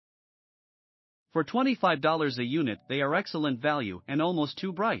For $25 a unit, they are excellent value and almost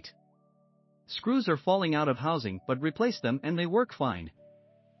too bright. Screws are falling out of housing, but replace them and they work fine.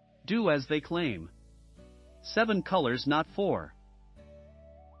 Do as they claim. 7 colors, not 4.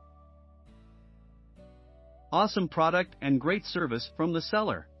 Awesome product and great service from the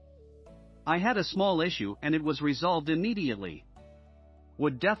seller. I had a small issue and it was resolved immediately.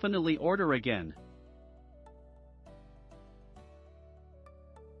 Would definitely order again.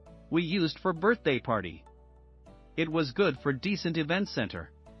 We used for birthday party. It was good for decent event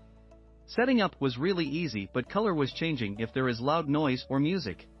center. Setting up was really easy, but color was changing if there is loud noise or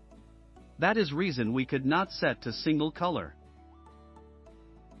music. That is reason we could not set to single color.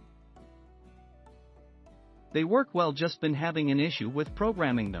 They work well, just been having an issue with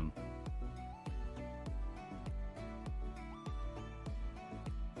programming them.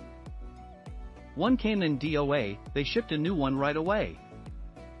 One came in DOA, they shipped a new one right away.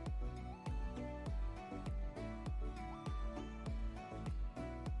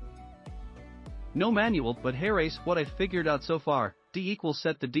 No manual, but hairrace, what I figured out so far. D equals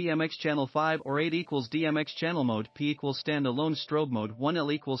set the DMX channel 5 or 8 equals DMX channel mode. P equals standalone strobe mode 1.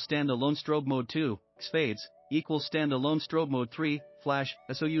 L equals standalone strobe mode 2. X fades equals standalone strobe mode 3. Flash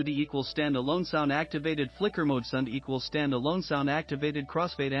SOUD equals standalone sound activated flicker mode. Sound equals standalone sound activated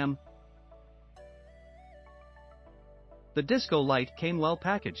crossfade M. The disco light came well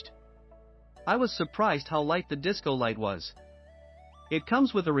packaged. I was surprised how light the disco light was. It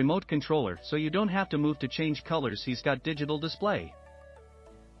comes with a remote controller, so you don't have to move to change colors. He's got digital display.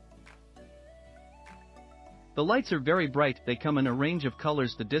 The lights are very bright, they come in a range of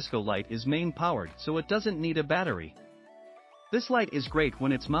colors. The disco light is main powered, so it doesn't need a battery. This light is great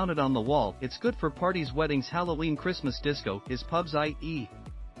when it's mounted on the wall. It's good for parties, weddings, Halloween, Christmas. Disco is pubs, i.e.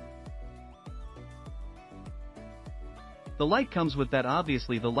 The light comes with that,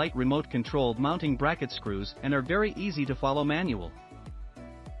 obviously the light remote controlled mounting bracket screws, and are very easy to follow manual.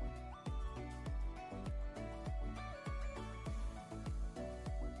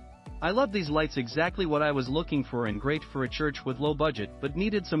 I love these lights, exactly what I was looking for, and great for a church with low budget but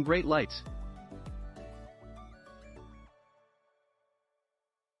needed some great lights.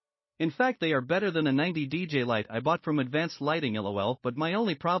 In fact, they are better than a 90 DJ light I bought from Advanced Lighting, lol, but my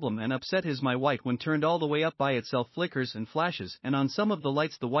only problem and upset is my white, when turned all the way up by itself, flickers and flashes, and on some of the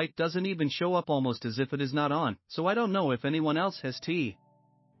lights the white doesn't even show up, almost as if it is not on, so I don't know if anyone else has T.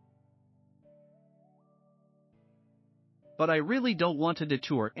 But I really don't want to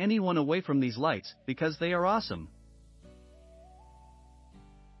detour anyone away from these lights, because they are awesome.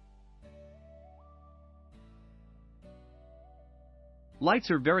 Lights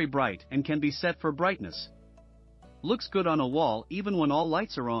are very bright and can be set for brightness. Looks good on a wall even when all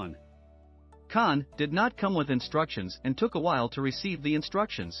lights are on. Con, did not come with instructions and took a while to receive the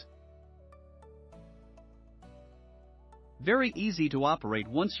instructions. Very easy to operate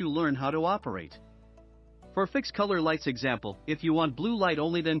once you learn how to operate. For fixed color lights example, if you want blue light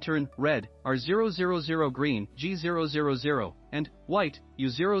only, then turn red, R000, green, G000, and white,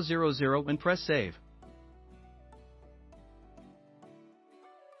 U000, and press save.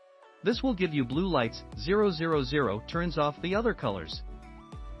 This will give you blue lights. 000 turns off the other colors.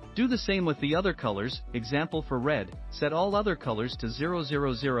 Do the same with the other colors, example for red, set all other colors to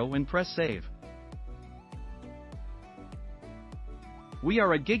 000 and press save. We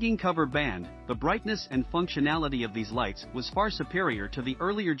are a gigging cover band. The brightness and functionality of these lights was far superior to the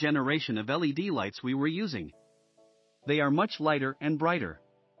earlier generation of LED lights we were using. They are much lighter and brighter.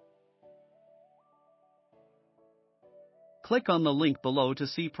 Click on the link below to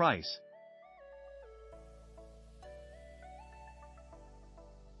see price.